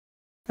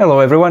Hello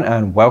everyone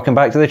and welcome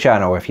back to the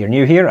channel. If you're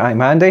new here,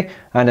 I'm Andy,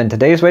 and in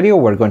today's video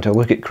we're going to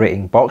look at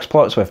creating box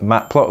plots with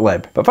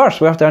Matplotlib. But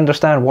first we have to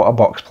understand what a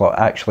box plot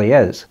actually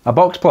is. A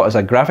box plot is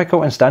a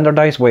graphical and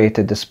standardized way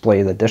to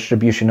display the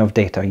distribution of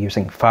data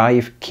using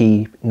 5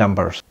 key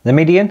numbers: the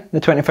median, the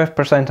 25th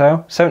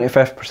percentile,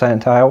 75th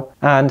percentile,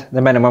 and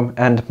the minimum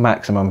and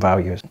maximum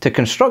values. To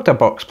construct a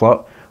box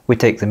plot, we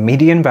take the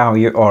median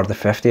value or the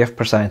 50th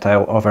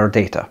percentile of our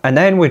data, and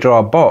then we draw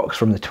a box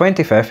from the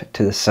 25th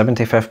to the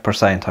 75th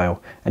percentile,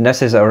 and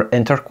this is our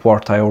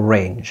interquartile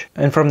range.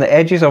 And from the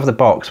edges of the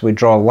box we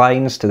draw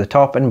lines to the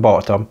top and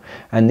bottom,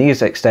 and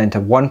these extend to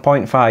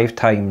 1.5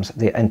 times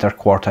the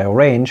interquartile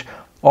range,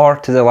 or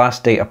to the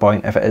last data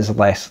point if it is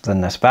less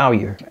than this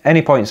value.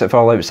 Any points that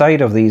fall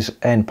outside of these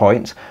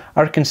endpoints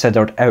are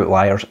considered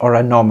outliers or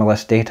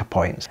anomalous data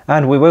points,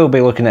 and we will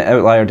be looking at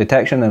outlier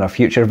detection in a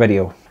future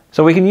video.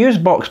 So we can use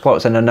box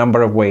plots in a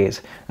number of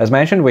ways. As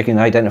mentioned, we can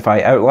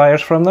identify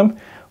outliers from them.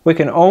 We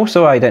can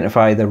also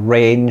identify the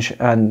range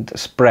and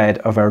spread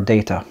of our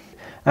data.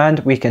 And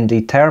we can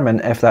determine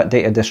if that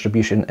data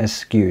distribution is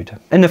skewed.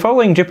 In the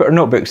following Jupyter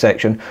Notebook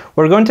section,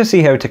 we're going to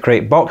see how to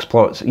create box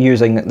plots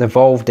using the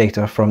Volve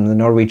data from the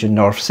Norwegian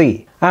North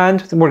Sea.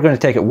 And we're going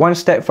to take it one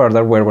step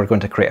further, where we're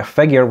going to create a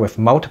figure with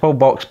multiple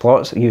box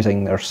plots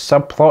using their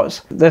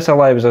subplots. This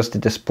allows us to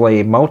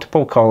display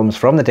multiple columns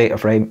from the data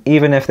frame,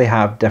 even if they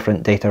have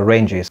different data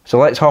ranges. So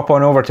let's hop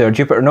on over to our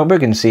Jupyter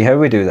Notebook and see how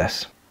we do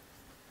this.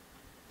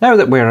 Now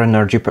that we're in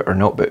our Jupyter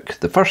Notebook,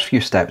 the first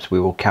few steps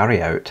we will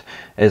carry out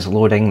is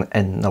loading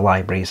in the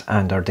libraries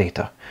and our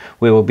data.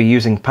 We will be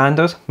using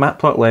Pandas,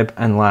 Matplotlib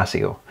and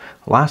Lasso.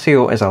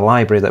 Lasso is a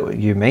library that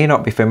you may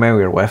not be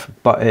familiar with,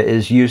 but it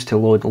is used to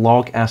load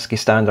log ASCII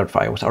standard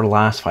files or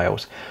LAS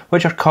files,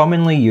 which are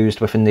commonly used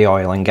within the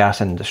oil and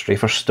gas industry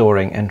for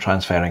storing and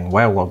transferring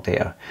well log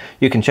data.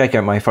 You can check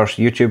out my first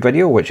YouTube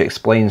video which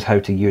explains how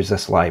to use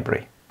this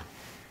library.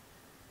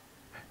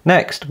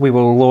 Next, we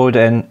will load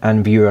in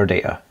and view our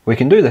data. We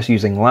can do this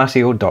using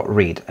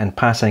lasso.read and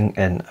passing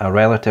in a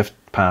relative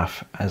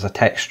path as a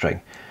text string.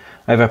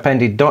 I've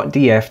appended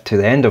 .df to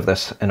the end of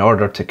this in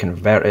order to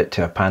convert it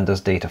to a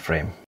Pandas data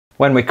frame.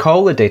 When we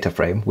call the data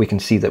frame, we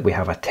can see that we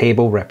have a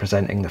table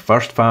representing the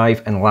first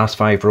 5 and last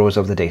 5 rows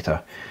of the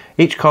data.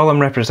 Each column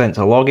represents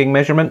a logging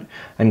measurement,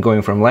 and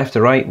going from left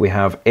to right we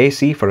have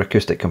AC for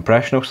acoustic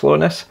compressional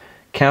slowness,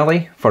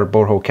 Cali for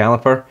borehole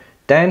caliper,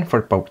 Den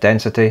for bulk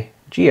density,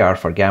 GR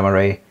for gamma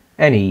ray,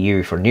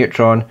 NEU for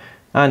neutron,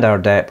 and our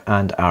depth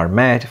and our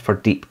med for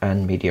deep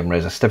and medium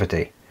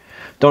resistivity.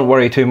 Don't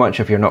worry too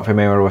much if you're not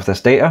familiar with this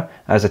data,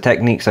 as the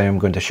techniques I am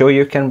going to show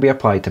you can be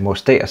applied to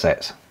most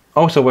datasets.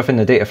 Also within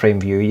the data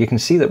frame view you can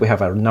see that we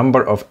have a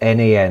number of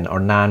NaN or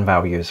NaN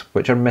values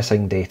which are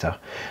missing data.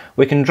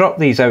 We can drop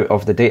these out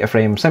of the data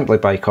frame simply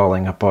by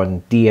calling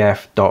upon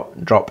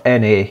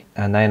df.dropNa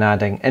and then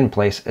adding in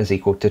place is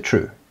equal to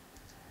true.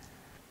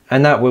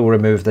 And that will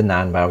remove the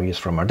NaN values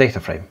from our data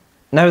frame.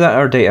 Now that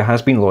our data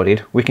has been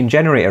loaded, we can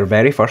generate our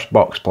very first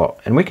box plot,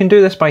 and we can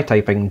do this by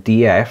typing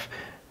df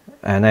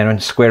and then in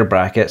square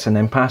brackets and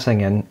then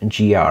passing in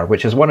gr,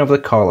 which is one of the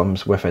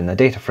columns within the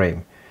data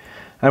frame.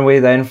 And we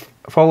then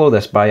follow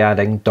this by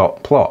adding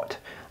 .plot,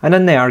 and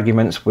in the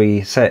arguments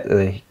we set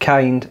the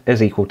kind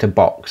is equal to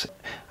box,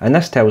 and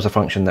this tells the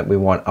function that we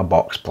want a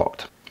box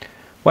plot.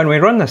 When we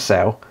run this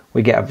cell,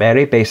 we get a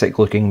very basic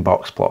looking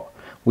box plot.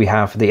 We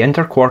have the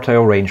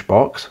interquartile range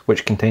box,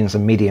 which contains the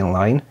median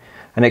line,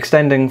 and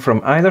extending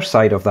from either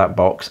side of that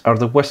box are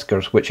the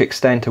whiskers, which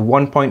extend to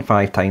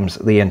 1.5 times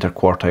the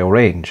interquartile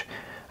range.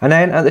 And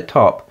then at the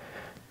top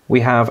we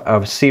have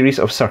a series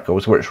of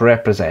circles which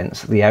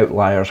represents the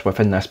outliers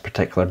within this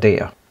particular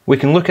data. We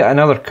can look at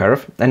another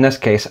curve, in this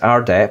case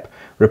our depth,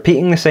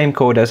 repeating the same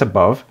code as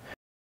above.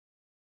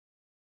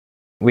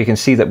 We can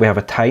see that we have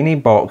a tiny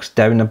box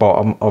down the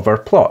bottom of our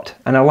plot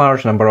and a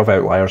large number of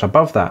outliers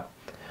above that.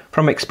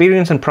 From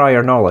experience and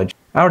prior knowledge,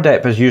 our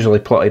depth is usually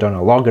plotted on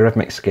a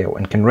logarithmic scale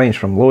and can range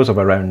from lows of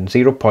around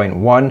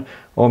 0.1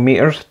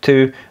 ohms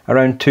to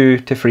around 2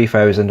 to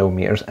 3000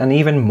 ohms, and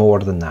even more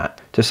than that.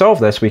 To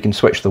solve this, we can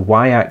switch the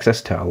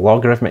y-axis to a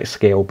logarithmic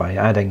scale by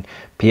adding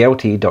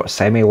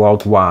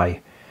plt.semilog_y,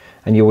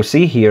 and you will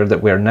see here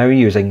that we are now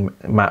using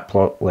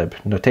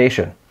Matplotlib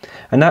notation,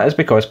 and that is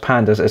because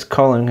Pandas is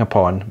calling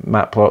upon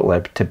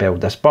Matplotlib to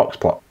build this box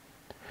plot.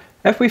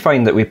 If we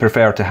find that we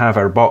prefer to have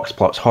our box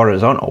plots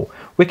horizontal,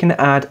 we can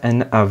add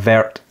in a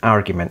vert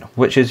argument,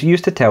 which is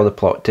used to tell the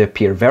plot to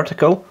appear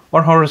vertical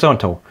or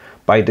horizontal.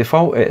 By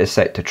default it is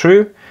set to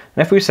true,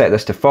 and if we set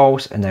this to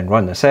false and then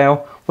run the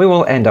cell, we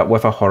will end up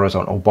with a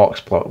horizontal box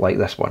plot like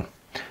this one.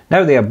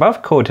 Now the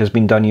above code has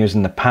been done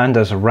using the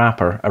Pandas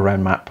wrapper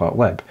around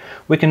Matplotlib.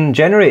 We can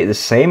generate the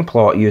same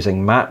plot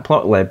using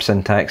Matplotlib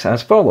syntax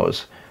as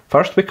follows.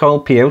 First we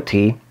call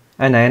plt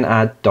and then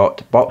add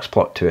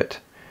 .boxplot to it.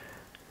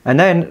 And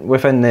then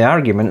within the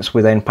arguments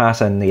we then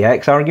pass in the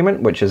x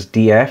argument, which is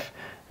df,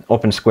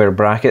 open square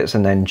brackets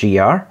and then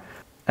gr,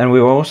 and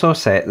we will also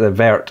set the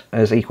vert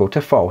is equal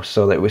to false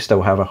so that we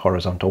still have a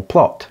horizontal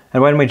plot.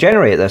 And when we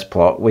generate this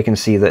plot we can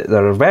see that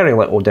there are very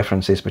little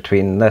differences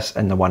between this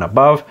and the one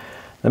above,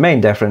 the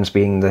main difference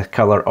being the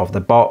colour of the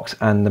box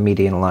and the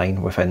median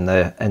line within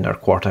the inner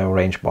quartile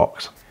range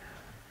box.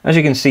 As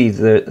you can see,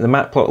 the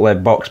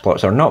Matplotlib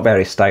Boxplots are not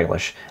very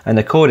stylish, and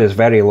the code is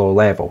very low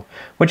level,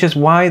 which is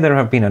why there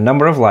have been a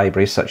number of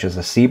libraries such as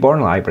the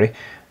Seaborn library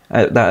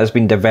that has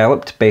been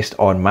developed based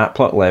on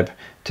Matplotlib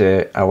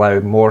to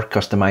allow more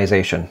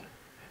customization.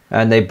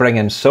 And they bring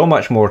in so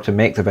much more to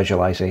make the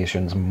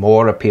visualizations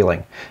more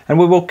appealing. And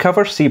we will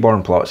cover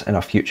seaborn plots in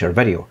a future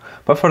video,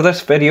 but for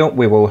this video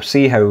we will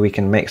see how we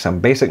can make some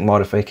basic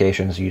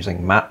modifications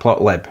using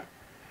Matplotlib.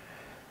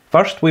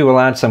 First, we will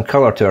add some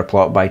colour to our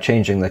plot by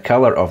changing the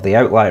colour of the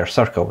outlier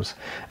circles,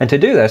 and to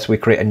do this we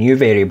create a new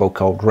variable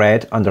called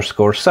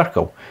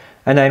red_circle,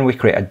 and then we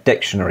create a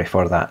dictionary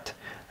for that.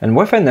 And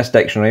within this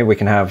dictionary we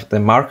can have the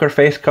marker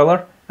face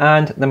colour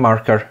and the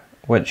marker,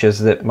 which is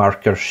the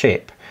marker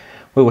shape.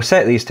 We will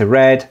set these to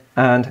red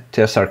and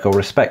to a circle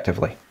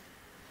respectively.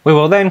 We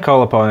will then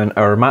call upon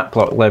our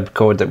Matplotlib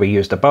code that we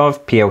used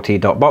above,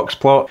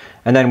 plt.boxplot,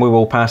 and then we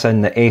will pass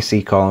in the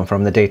AC column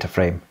from the data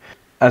frame.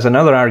 As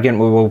another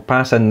argument, we will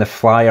pass in the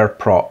flyer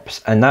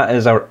props, and that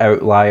is our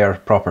outlier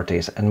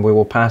properties, and we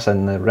will pass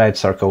in the red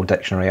circle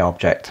dictionary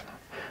object.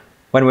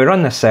 When we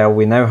run this cell,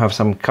 we now have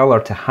some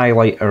colour to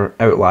highlight our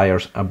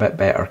outliers a bit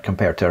better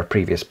compared to our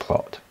previous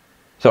plot.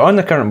 So on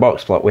the current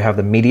box plot, we have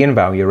the median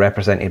value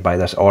represented by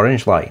this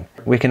orange line.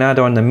 We can add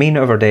on the mean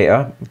of our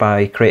data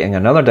by creating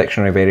another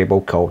dictionary variable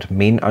called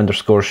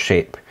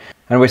mean_shape.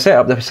 And we set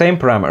up the same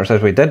parameters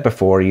as we did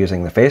before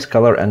using the face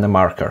colour and the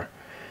marker.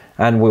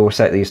 And we will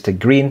set these to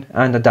green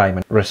and a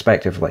diamond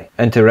respectively.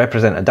 And to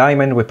represent a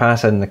diamond we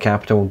pass in the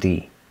capital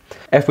D.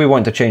 If we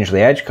want to change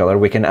the edge colour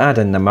we can add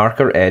in the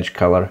marker edge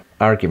colour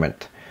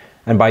argument.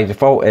 And by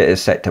default it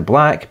is set to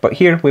black, but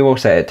here we will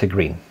set it to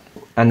green.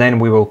 And then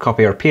we will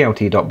copy our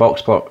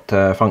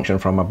plt.boxplot function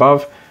from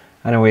above,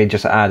 and we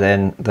just add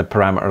in the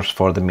parameters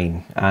for the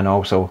mean. And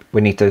also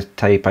we need to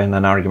type in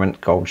an argument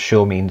called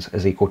showMeans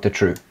is equal to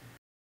true.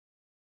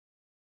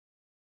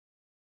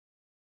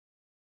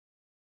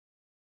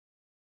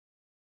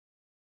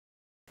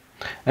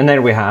 And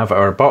then we have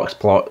our box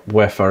plot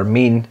with our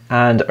mean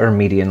and our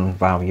median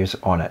values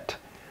on it.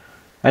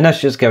 And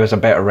this just gives us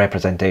a better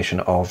representation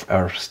of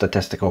our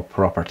statistical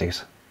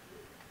properties.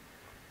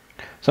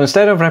 So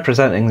instead of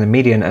representing the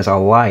median as a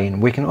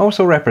line, we can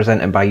also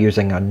represent it by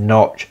using a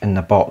notch in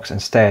the box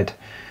instead.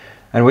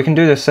 And we can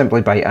do this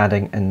simply by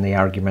adding in the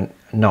argument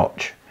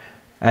notch.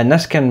 And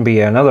this can be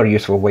another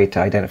useful way to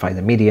identify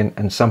the median,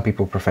 and some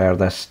people prefer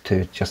this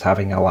to just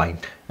having a line.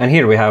 And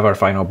here we have our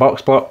final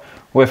box plot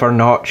with our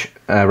notch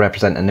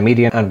representing the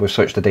median, and we've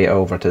switched the data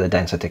over to the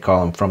density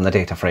column from the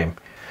data frame.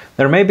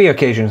 There may be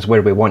occasions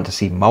where we want to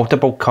see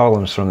multiple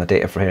columns from the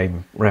data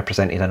frame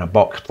represented in a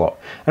box plot,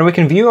 and we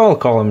can view all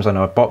columns on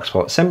a box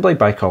plot simply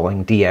by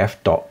calling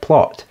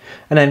df.plot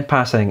and then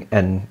passing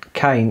in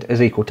kind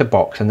is equal to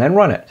box and then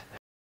run it.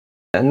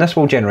 And this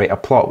will generate a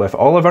plot with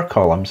all of our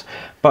columns,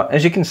 but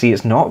as you can see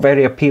it's not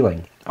very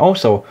appealing.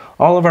 Also,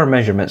 all of our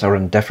measurements are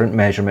in different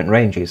measurement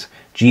ranges.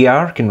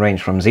 GR can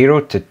range from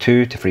 0 to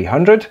 2 to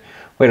 300,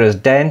 whereas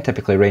DEN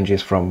typically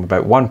ranges from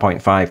about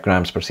 1.5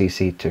 grams per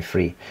cc to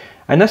 3.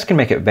 And this can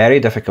make it very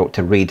difficult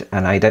to read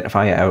and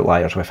identify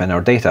outliers within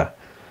our data.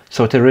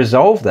 So to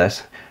resolve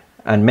this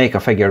and make a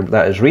figure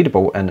that is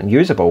readable and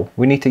usable,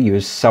 we need to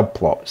use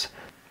subplots.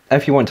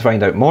 If you want to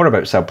find out more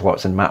about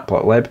subplots in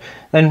Matplotlib,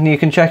 then you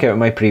can check out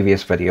my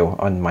previous video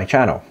on my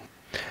channel.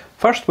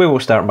 First we will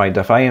start by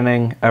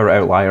defining our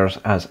outliers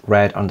as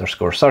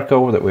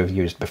red_circle that we've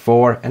used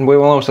before, and we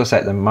will also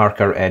set the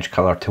marker edge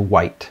colour to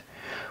white.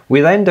 We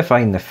then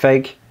define the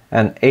fig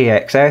and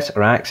axis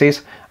or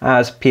axes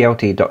as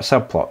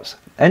plt.subplots.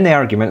 In the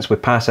arguments we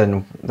pass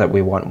in that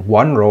we want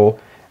one row,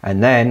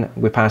 and then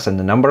we pass in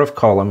the number of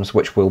columns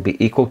which will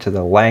be equal to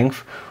the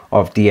length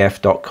of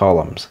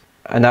df.columns.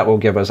 And that will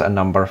give us a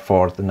number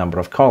for the number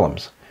of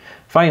columns.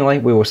 Finally,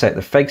 we will set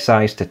the fig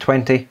size to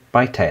 20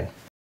 by 10.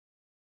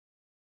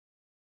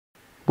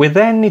 We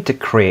then need to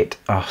create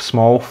a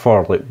small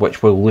for loop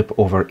which will loop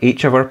over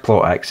each of our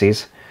plot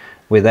axes.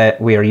 We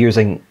are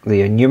using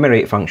the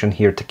enumerate function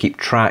here to keep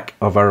track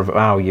of our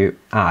value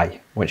I,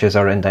 which is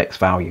our index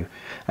value.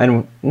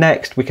 And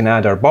next we can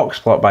add our box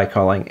plot by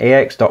calling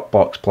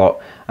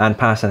ax.boxplot and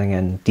passing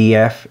in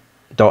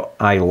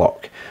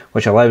df.ilock,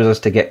 which allows us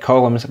to get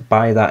columns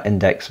by that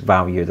index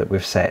value that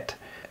we've set.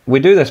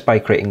 We do this by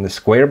creating the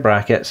square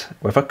brackets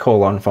with a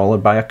colon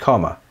followed by a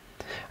comma.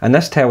 And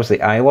this tells the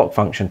ilock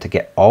function to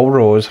get all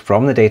rows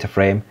from the data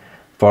frame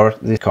for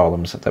the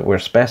columns that we're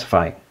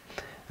specifying.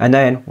 And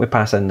then we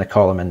pass in the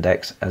column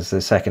index as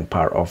the second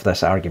part of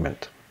this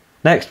argument.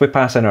 Next we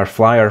pass in our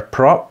flyer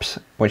props,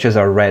 which is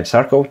our red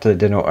circle to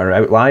denote our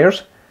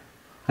outliers.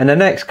 And the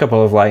next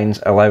couple of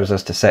lines allows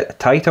us to set the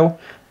title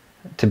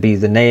to be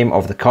the name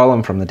of the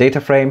column from the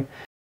data frame.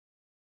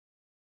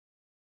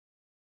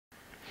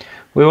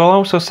 We will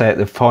also set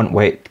the font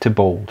weight to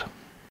bold.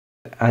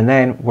 And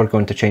then we're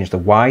going to change the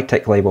Y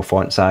tick label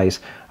font size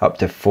up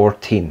to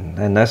 14,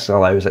 and this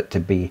allows it to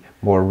be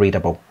more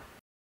readable.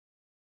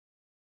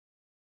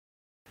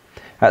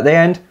 At the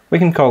end, we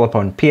can call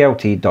upon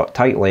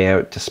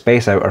plt.typeLayout to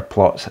space out our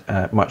plots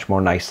much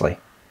more nicely.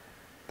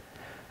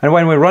 And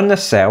when we run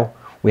this cell,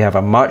 we have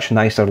a much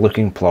nicer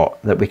looking plot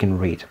that we can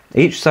read.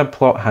 Each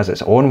subplot has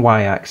its own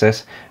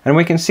y-axis, and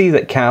we can see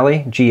that Cali,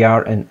 GR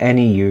and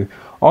NEU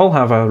all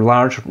have a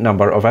large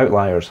number of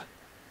outliers.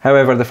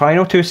 However, the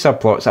final two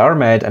subplots, our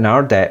med and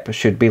our dep,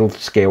 should be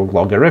scaled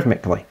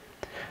logarithmically.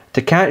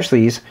 To catch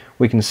these,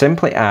 we can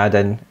simply add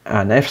in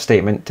an if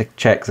statement to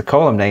check the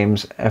column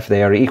names if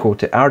they are equal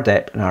to our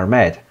dep and our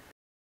med.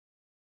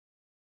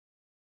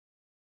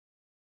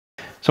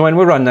 So when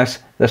we run this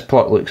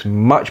plot looks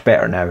much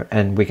better now,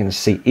 and we can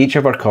see each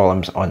of our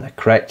columns on the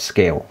correct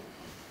scale.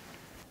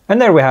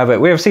 And there we have it.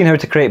 We have seen how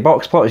to create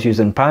box plots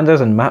using Pandas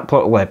and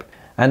Matplotlib.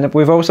 And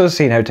we've also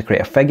seen how to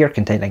create a figure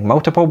containing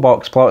multiple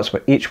box plots,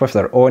 each with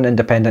their own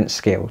independent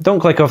scale. Don't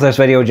click off this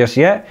video just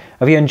yet.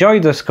 If you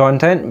enjoyed this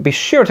content, be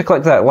sure to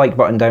click that like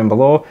button down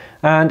below,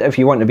 and if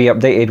you want to be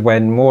updated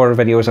when more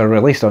videos are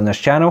released on this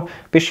channel,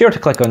 be sure to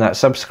click on that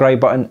subscribe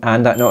button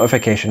and that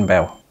notification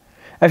bell.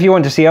 If you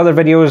want to see other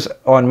videos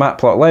on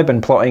Matplotlib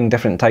and plotting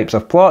different types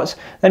of plots,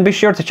 then be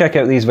sure to check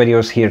out these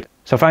videos here.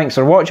 So thanks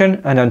for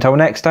watching, and until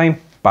next time,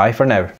 bye for now.